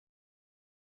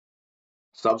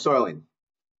Subsoiling.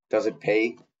 Does it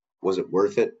pay? Was it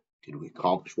worth it? Did we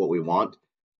accomplish what we want?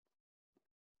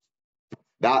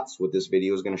 That's what this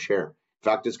video is going to share. In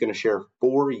fact, it's going to share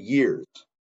 4 years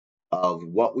of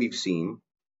what we've seen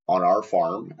on our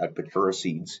farm at Patura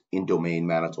Seeds in Domain,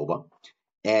 Manitoba.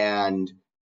 And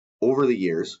over the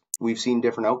years, we've seen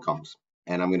different outcomes.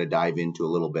 And I'm going to dive into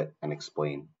a little bit and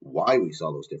explain why we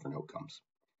saw those different outcomes.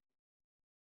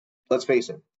 Let's face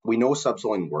it, we know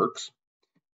subsoiling works.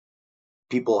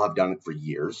 People have done it for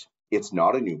years. It's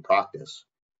not a new practice.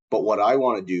 But what I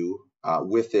want to do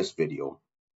with this video,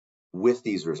 with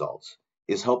these results,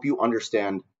 is help you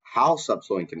understand how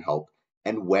subsoiling can help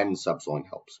and when subsoiling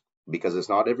helps. Because it's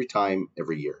not every time,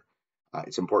 every year.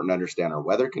 It's important to understand our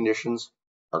weather conditions,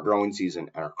 our growing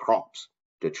season, and our crops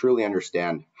to truly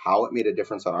understand how it made a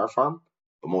difference on our farm,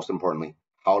 but most importantly,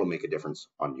 how to make a difference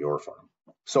on your farm.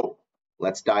 So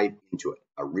let's dive into it.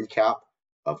 A recap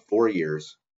of 4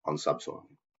 years on subsoiling.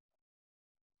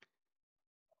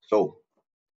 So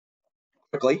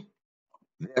quickly,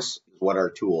 this is what our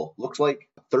tool looks like.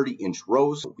 30-inch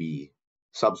rows. We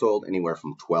subsoiled anywhere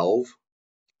from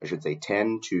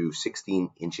 10 to 16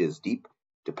 inches deep,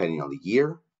 depending on the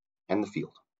year and the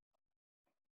field.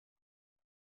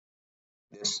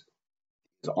 This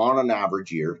is on an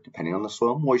average year, depending on the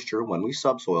soil moisture, when we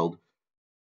subsoiled,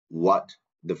 what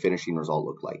the finishing result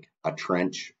looked like. A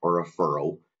trench or a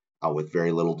furrow with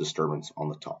very little disturbance on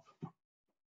the top.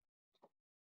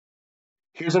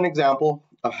 Here's an example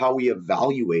of how we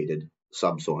evaluated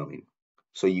subsoiling.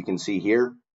 So you can see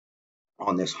here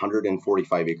on this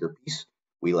 145 acre piece,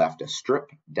 we left a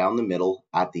strip down the middle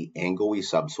at the angle we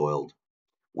subsoiled.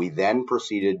 We then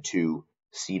proceeded to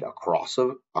seed across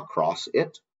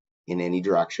it in any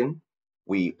direction.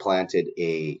 We planted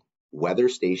a weather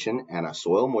station and a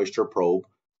soil moisture probe,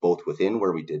 both within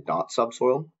where we did not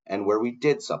subsoil and where we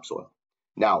did subsoil.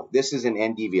 Now, this is an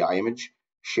NDVI image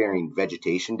sharing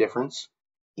vegetation difference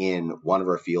in one of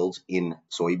our fields in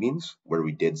soybeans, where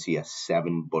we did see a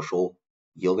 7 bushel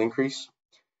yield increase,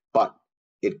 but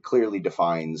it clearly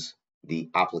defines the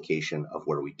application of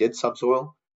where we did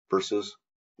subsoil versus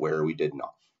where we did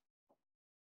not.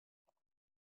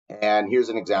 And here's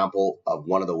an example of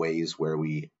one of the ways where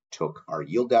we took our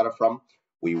yield data from.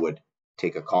 We would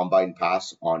take a combine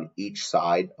pass on each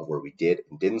side of where we did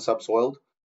and didn't subsoiled,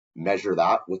 measure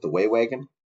that with the weigh wagon.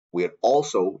 We would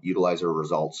also utilize our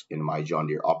results in my John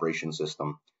Deere operation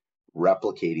system,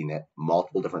 replicating it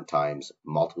multiple different times,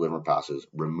 multiple different passes,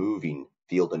 removing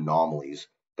field anomalies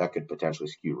that could potentially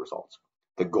skew results.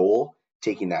 The goal,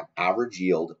 taking that average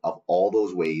yield of all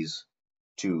those ways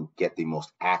to get the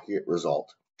most accurate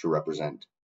result to represent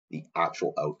the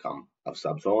actual outcome of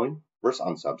subsoiling versus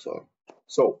unsubsoiling.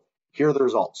 So here are the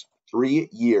results. 3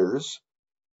 years,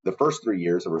 the first 3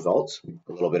 years of results,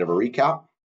 a little bit of a recap.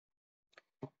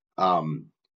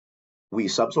 We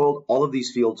subsoiled all of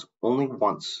these fields only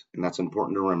once, and that's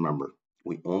important to remember.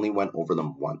 We only went over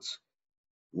them once,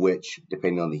 which,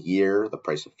 depending on the year, the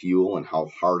price of fuel, and how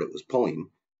hard it was pulling,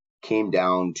 came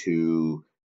down to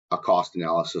a cost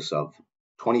analysis of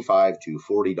 $25 to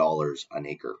 $40 an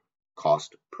acre,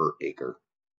 cost per acre,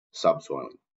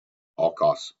 subsoiling, all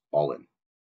costs, all in.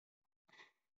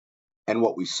 And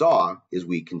what we saw is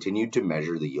we continued to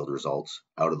measure the yield results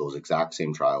out of those exact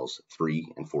same trials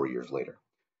 3 and 4 years later.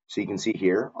 So you can see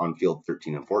here on field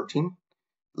 13 and 14,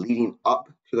 leading up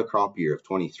to the crop year of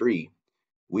 23,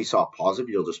 we saw positive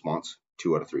yield response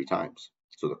 2 out of 3 times.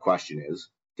 So the question is,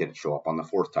 did it show up on the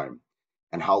 4th time?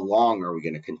 And how long are we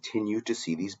going to continue to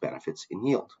see these benefits in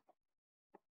yield?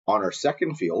 On our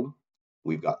second field,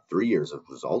 we've got 3 years of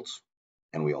results,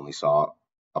 and we only saw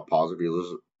a positive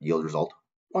yield result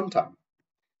 1 time.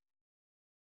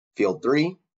 Field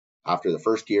 3, after the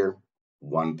first year,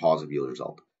 1 positive yield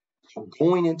result. So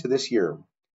going into this year,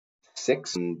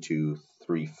 4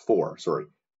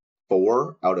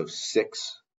 out of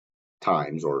 6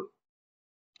 times, or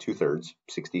 2/3,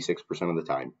 66% of the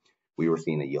time, we were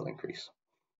seeing a yield increase.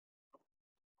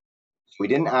 So we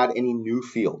didn't add any new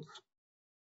fields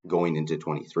going into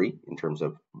 23 in terms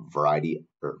of variety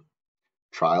or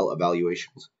trial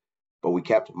evaluations, but we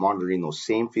kept monitoring those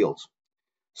same fields.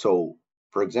 So,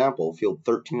 for example, field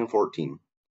 13 and 14,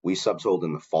 we subsoiled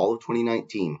in the fall of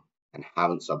 2019 and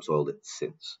haven't subsoiled it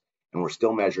since. And we're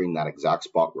still measuring that exact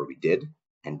spot where we did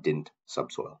and didn't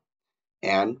subsoil.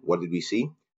 And what did we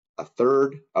see?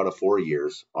 1/3 out of 4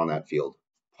 years on that field,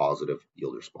 positive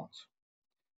yield response.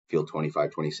 Field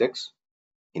 25-26,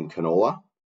 in canola,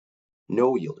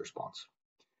 no yield response,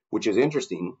 which is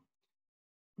interesting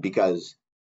because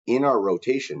in our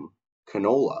rotation,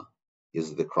 canola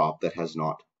is the crop that has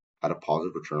not had a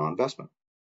positive return on investment.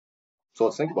 So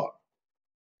let's think about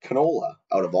it. Canola,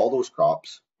 out of all those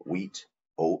crops, wheat,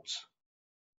 oats,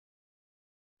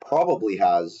 probably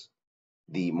has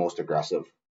the most aggressive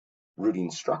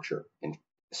rooting structure and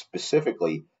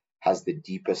specifically has the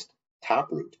deepest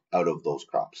taproot out of those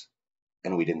crops.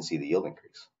 And we didn't see the yield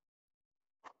increase.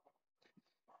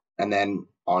 And then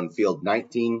on field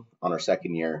 19, on our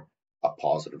second year, a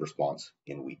positive response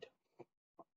in wheat.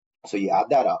 So you add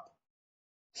that up,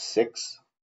 6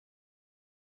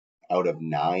 out of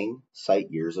 9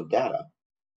 site years of data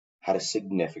had a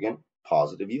significant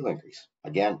positive yield increase.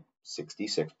 Again,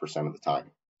 66% of the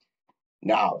time.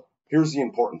 Now, here's the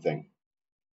important thing.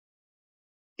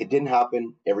 It didn't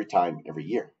happen every time, every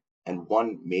year. And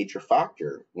one major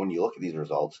factor when you look at these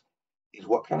results is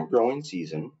what kind of growing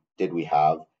season did we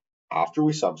have after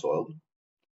we subsoiled?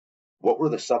 What were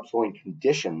the subsoiling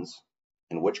conditions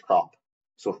in which crop?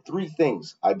 So 3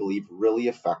 things I believe really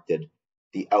affected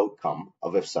the outcome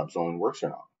of if subsoiling works or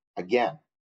not. Again,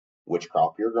 which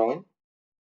crop you're growing,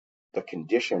 the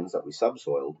conditions that we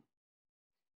subsoiled,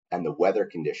 and the weather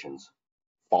conditions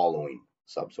following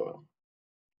subsoiling.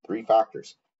 3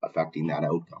 factors affecting that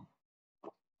outcome.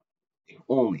 If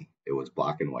only it was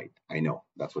black and white. I know,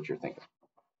 that's what you're thinking.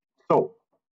 So,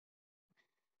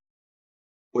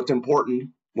 what's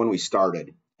important when we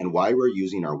started and why we're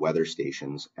using our weather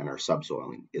stations and our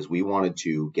subsoiling is we wanted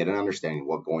to get an understanding of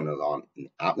what's going on in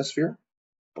the atmosphere,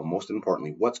 but most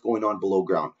importantly, what's going on below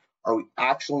ground. Are we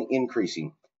actually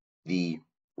increasing the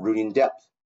rooting depth?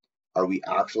 Are we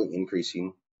actually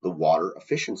increasing the water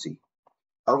efficiency?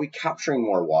 Are we capturing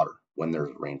more water when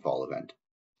there's a rainfall event?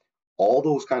 All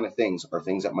those kind of things are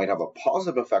things that might have a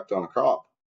positive effect on a crop,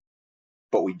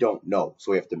 but we don't know,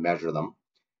 so we have to measure them.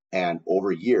 And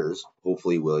over years,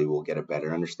 hopefully we will get a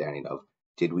better understanding of,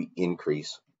 did we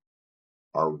increase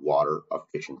our water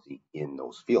efficiency in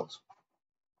those fields?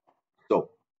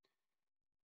 So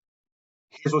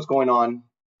here's what's going on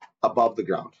above the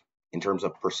ground in terms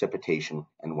of precipitation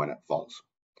and when it falls.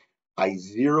 I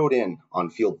zeroed in on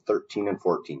field 13 and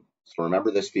 14. So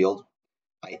remember this field?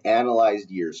 I analyzed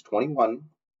years 21,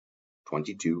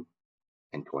 22,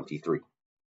 and 23.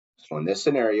 So in this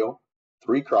scenario,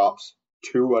 3 crops,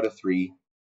 2 out of 3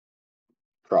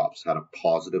 crops had a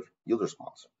positive yield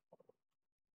response.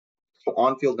 So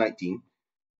on field 19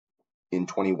 in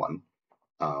 21,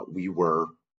 we were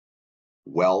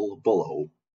well below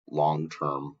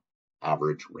long-term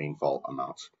average rainfall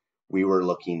amounts. We were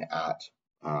looking at,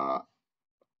 I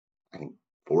think,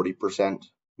 40%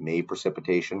 May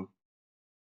precipitation.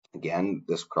 Again,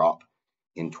 this crop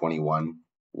in 21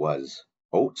 was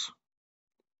oats.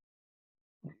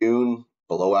 June,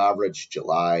 below average.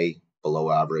 July, below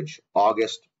average.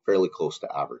 August, fairly close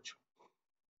to average.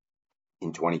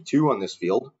 In 22 on this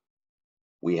field,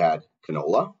 we had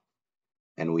canola,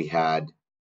 and we had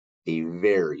a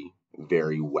very,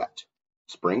 very wet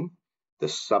spring. The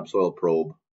subsoil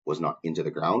probe was not into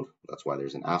the ground. That's why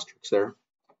there's an asterisk there.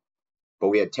 But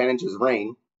we had 10 inches of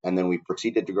rain, and then we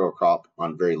proceeded to grow a crop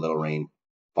on very little rain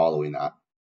following that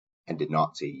and did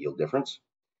not see a yield difference.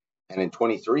 And in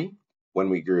 23, when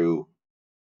we grew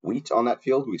wheat on that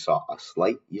field, we saw a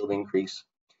slight yield increase.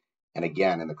 And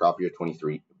again, in the crop year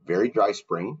 23, very dry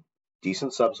spring,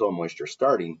 decent subsoil moisture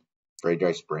starting, very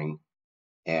dry spring,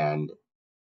 and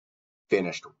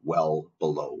finished well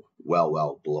below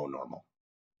normal.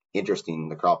 Interesting,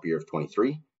 the crop year of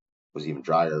 23 was even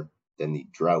drier than the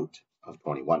drought of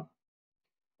 21.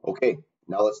 Okay,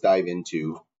 now let's dive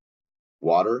into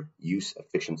water use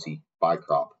efficiency by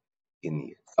crop in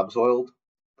the subsoiled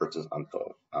versus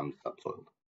unsubsoiled.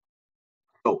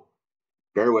 So,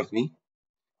 bear with me.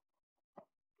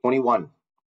 21,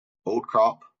 oat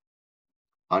crop,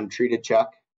 untreated check,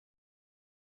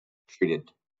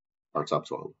 treated or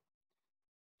subsoiled.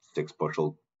 6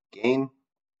 bushel gain,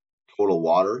 total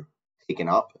water taken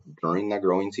up during the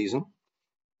growing season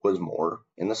was more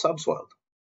in the subsoiled,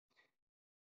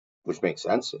 which makes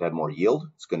sense. It had more yield.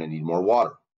 It's going to need more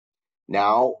water.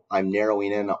 Now I'm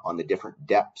narrowing in on the different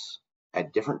depths.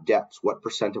 At different depths, what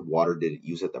percent of water did it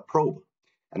use at the probe?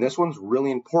 And this one's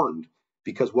really important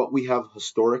because what we have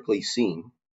historically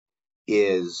seen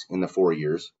is in the 4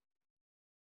 years,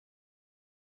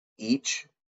 each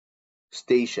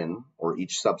station or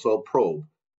each subsoil probe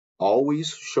always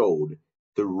showed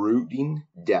the rooting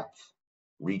depth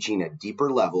reaching a deeper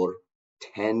level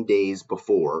 10 days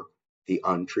before the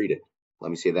untreated. Let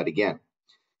me say that again.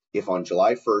 If on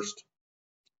July 1st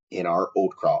in our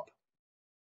oat crop,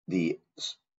 the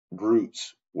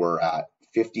roots were at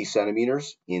 50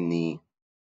 centimeters in the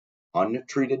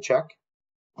untreated check,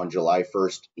 on July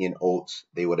 1st in oats,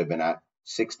 they would have been at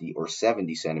 60 or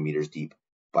 70 centimeters deep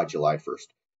by July 1st.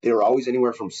 They were always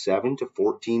anywhere from 7 to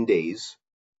 14 days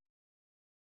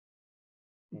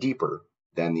deeper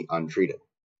than the untreated.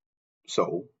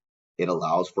 So it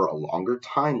allows for a longer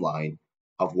timeline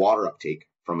of water uptake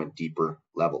from a deeper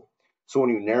level. So when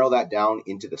you narrow that down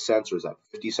into the sensors at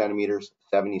 50 centimeters,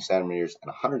 70 centimeters, and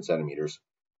 100 centimeters,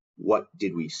 what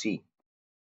did we see?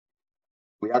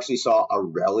 We actually saw a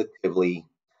relatively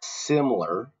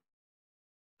similar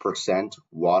percent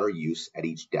water use at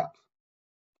each depth,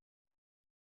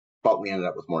 but we ended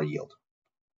up with more yield.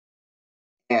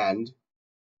 And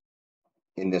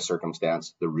in this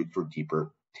circumstance, the roots were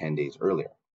deeper 10 days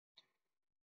earlier.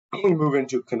 When we move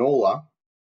into canola,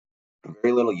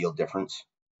 very little yield difference,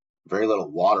 very little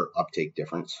water uptake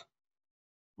difference.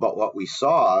 But what we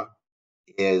saw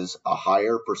is a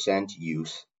higher percent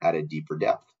use at a deeper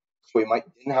depth. So we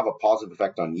didn't have a positive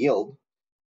effect on yield,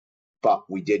 but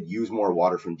we did use more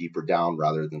water from deeper down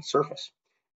rather than surface.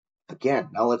 Again,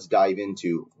 now let's dive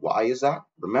into why is that?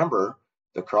 Remember,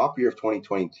 the crop year of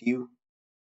 2022,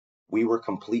 we were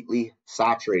completely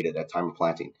saturated at time of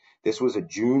planting. This was a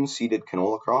June seeded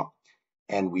canola crop,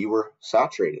 and we were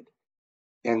saturated.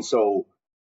 And so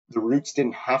the roots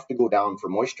didn't have to go down for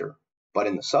moisture, but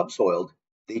in the subsoiled,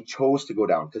 they chose to go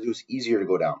down because it was easier to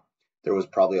go down. There was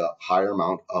probably a higher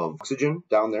amount of oxygen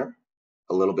down there,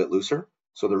 a little bit looser,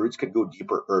 so the roots could go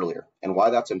deeper earlier. And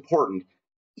why that's important,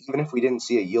 even if we didn't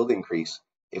see a yield increase,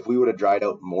 if we would have dried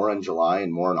out more in July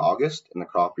and more in August in the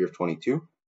crop year of 22,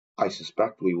 I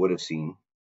suspect we would have seen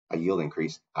a yield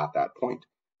increase at that point.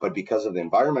 But because of the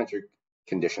environmental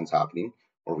conditions happening,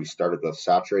 where we started with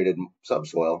saturated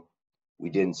subsoil, we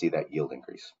didn't see that yield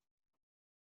increase.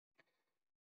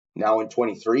 Now in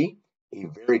 23, a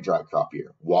very dry crop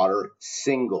year. Water,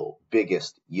 single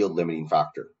biggest yield limiting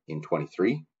factor in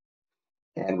 23,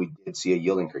 and we did see a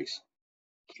yield increase.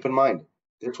 Keep in mind,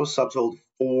 this was subsoiled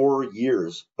 4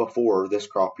 years before this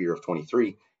crop year of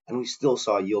 23, and we still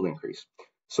saw a yield increase.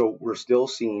 So we're still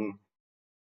seeing,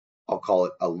 I'll call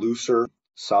it a looser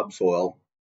subsoil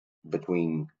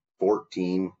between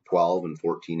 12 and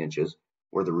 14 inches,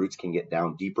 where the roots can get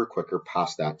down deeper, quicker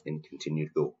past that and continue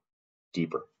to go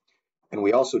deeper. And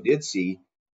we also did see,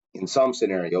 in some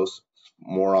scenarios,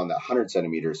 more on the 100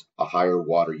 centimeters, a higher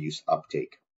water use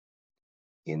uptake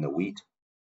in the wheat,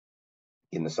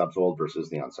 in the subsoiled versus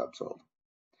the unsubsoiled.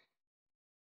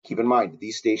 Keep in mind,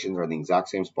 these stations are in the exact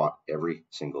same spot every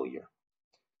single year.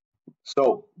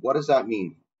 So what does that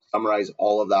mean? Summarize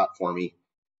all of that for me.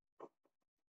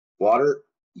 Water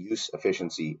use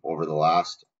efficiency over the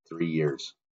last 3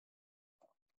 years.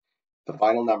 The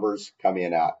final numbers come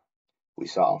in at, we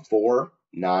saw a 4,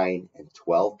 9, and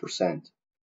 12%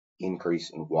 increase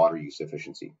in water use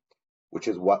efficiency, which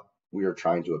is what we are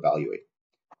trying to evaluate.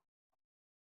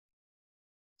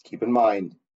 Keep in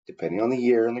mind, depending on the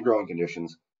year and the growing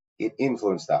conditions, it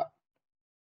influenced that.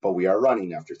 But we are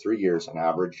running, after 3 years, an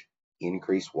average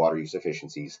increased water use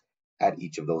efficiencies at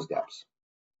each of those depths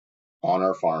on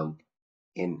our farm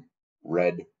in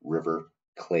Red River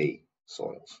clay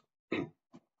soils.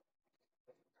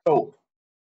 So,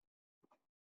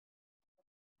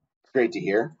 it's great to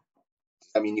hear.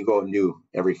 I mean, you go new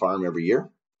every farm every year,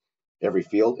 every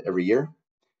field every year.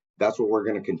 That's what we're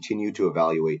going to continue to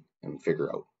evaluate and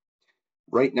figure out.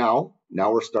 Right now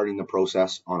we're starting the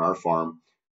process on our farm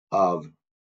of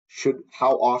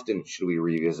how often should we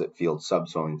revisit field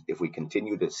subsoiling if we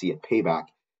continue to see a payback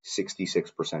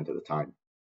 66% of the time.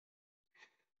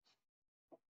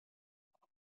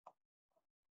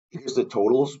 Here's the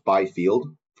totals by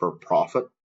field for profit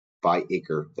by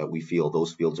acre that we feel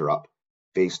those fields are up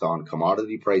based on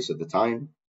commodity price at the time,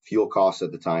 fuel costs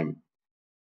at the time,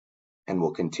 and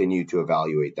we'll continue to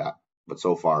evaluate that. But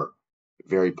so far,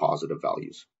 very positive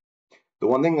values. The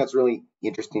one thing that's really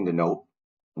interesting to note,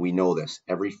 we know this,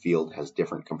 every field has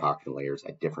different compaction layers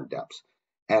at different depths.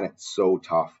 And it's so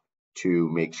tough to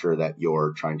make sure that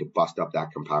you're trying to bust up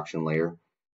that compaction layer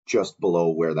just below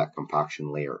where that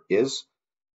compaction layer is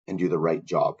and do the right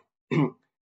job.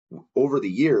 Over the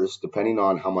years, depending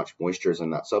on how much moisture is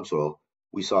in that subsoil,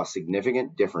 we saw a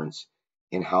significant difference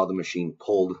in how the machine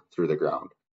pulled through the ground.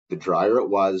 The drier it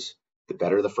was, the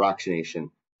better the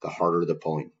fractionation, the harder the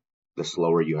pulling, the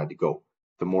slower you had to go,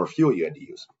 the more fuel you had to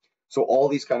use. So all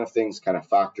these kind of things kind of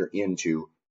factor into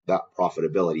that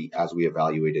profitability as we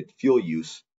evaluated fuel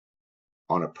use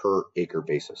on a per acre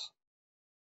basis.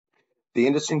 The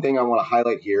interesting thing I want to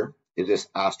highlight here is this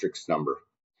asterisk number.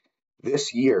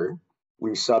 This year,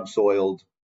 we subsoiled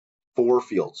 4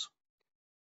 fields,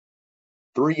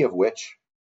 3 of which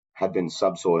had been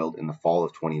subsoiled in the fall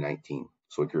of 2019.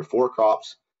 So we grew 4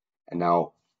 crops, and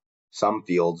now some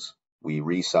fields we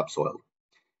re-subsoiled.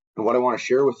 And what I want to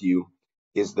share with you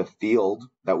is the field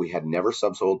that we had never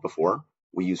subsoiled before,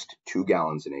 we used 2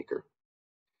 gallons an acre.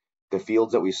 the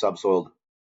fields that we subsoiled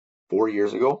 4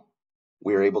 years ago,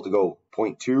 we were able to go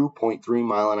 0.2, 0.3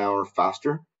 mile an hour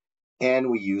faster, and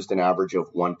we used an average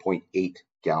of 1.8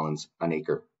 gallons an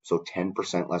acre, so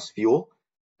 10% less fuel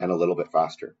and a little bit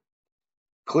faster.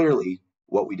 Clearly,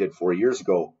 what we did 4 years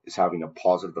ago is having a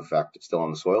positive effect still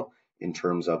on the soil in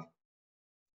terms of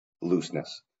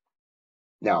looseness.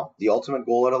 Now, the ultimate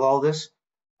goal out of all this,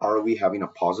 are we having a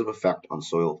positive effect on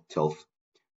soil tilth,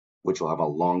 which will have a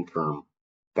long-term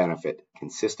benefit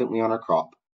consistently on our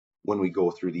crop when we go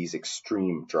through these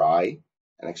extreme dry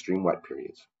and extreme wet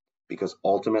periods? Because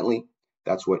ultimately,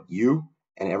 that's what you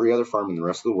and every other farm in the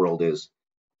rest of the world is,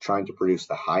 trying to produce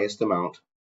the highest amount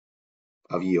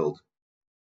of yield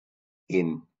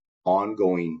in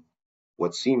ongoing,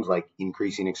 what seems like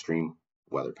increasing extreme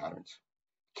weather patterns.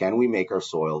 Can we make our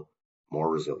soil more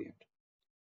resilient?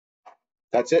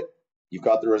 That's it. You've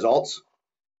got the results.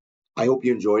 I hope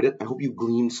you enjoyed it. I hope you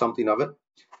gleaned something of it.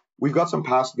 We've got some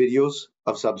past videos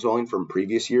of subsoiling from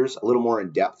previous years, a little more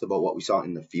in depth about what we saw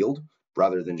in the field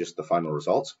rather than just the final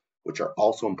results, which are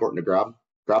also important to grab.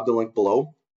 Grab the link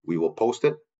below. We will post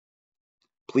it.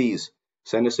 Please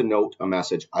send us a note, a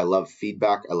message. I love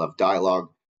feedback. I love dialogue.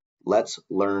 Let's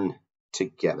learn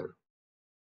together.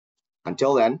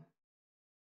 Until then,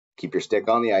 keep your stick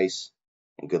on the ice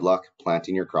and good luck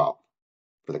planting your crop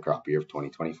for the crop year of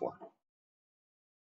 2024.